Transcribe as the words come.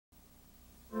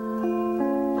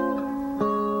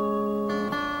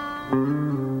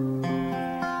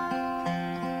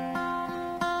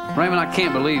Raymond, I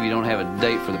can't believe you don't have a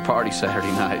date for the party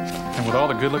Saturday night. And with all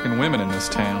the good-looking women in this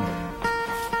town.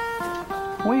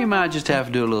 Well, you might just have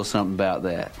to do a little something about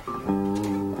that.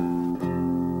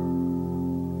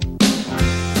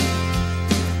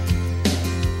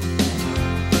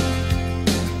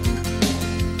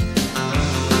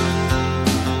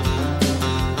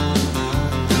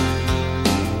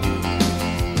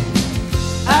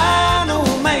 I know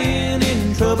a man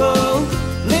in trouble,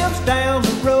 lives down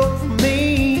the road from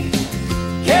me,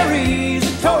 carries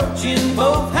a torch in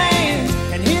both hands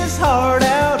and his heart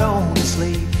out on his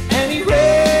sleeve, and he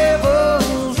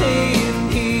revels in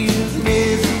his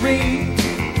misery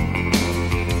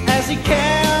as he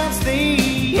counts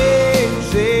the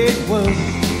exit wounds.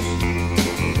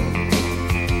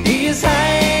 He is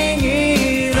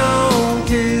hanging on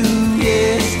to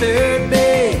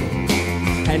yesterday,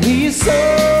 and he is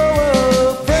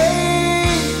so afraid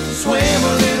to swim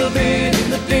a little bit in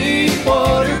the deep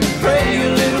water, pray a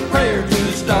little prayer to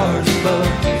the stars above,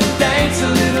 dance a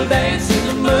little dance in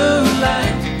the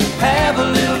moonlight, have a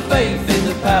little faith in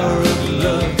the power of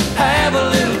love, have a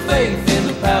little faith in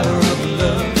the power of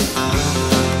love.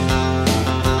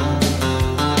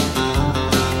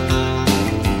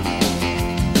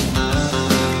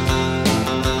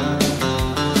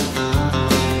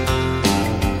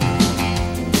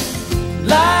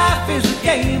 Life is a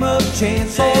game of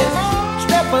chances.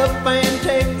 Step up and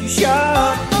take your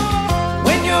shot.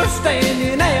 When you're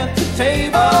standing at the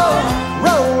table,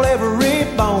 roll every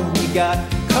bone you got,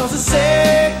 'cause the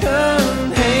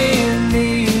second hand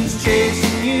is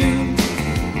chasing you,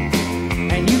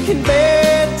 and you can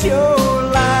bet your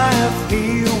life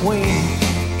he'll win,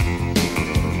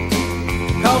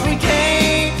 'cause we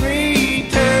can't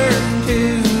return to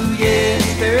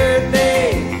yesterday.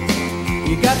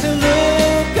 You got to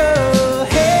look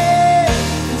ahead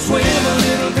and swim a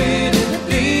little bit in the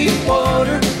deep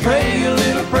water, pray a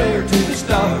little prayer to the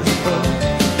stars above,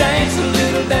 dance a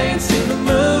little dance in the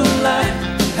moonlight,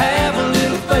 have a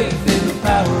little faith in the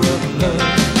power of love.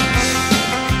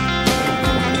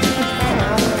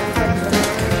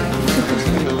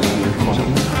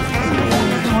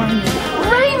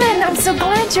 Raymond, I'm so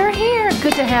glad you're here.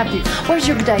 Good to have you. Where's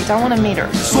your date? I want to meet her.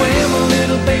 Swim a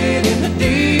little bit in the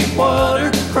deep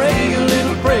water, pray a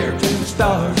little prayer to the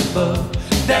stars above,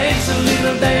 dance a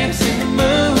little dance in the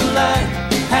moonlight,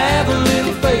 have a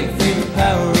little faith in the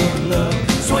power of love.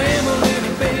 Swim a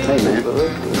little bit, Hey, man.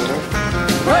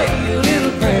 pray a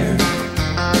little prayer,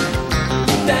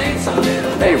 dance a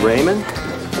little Hey, dance, Raymond.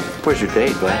 Where's your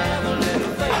date, bud? have a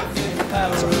little faith in the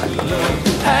power of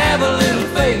love, have a little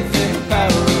faith in the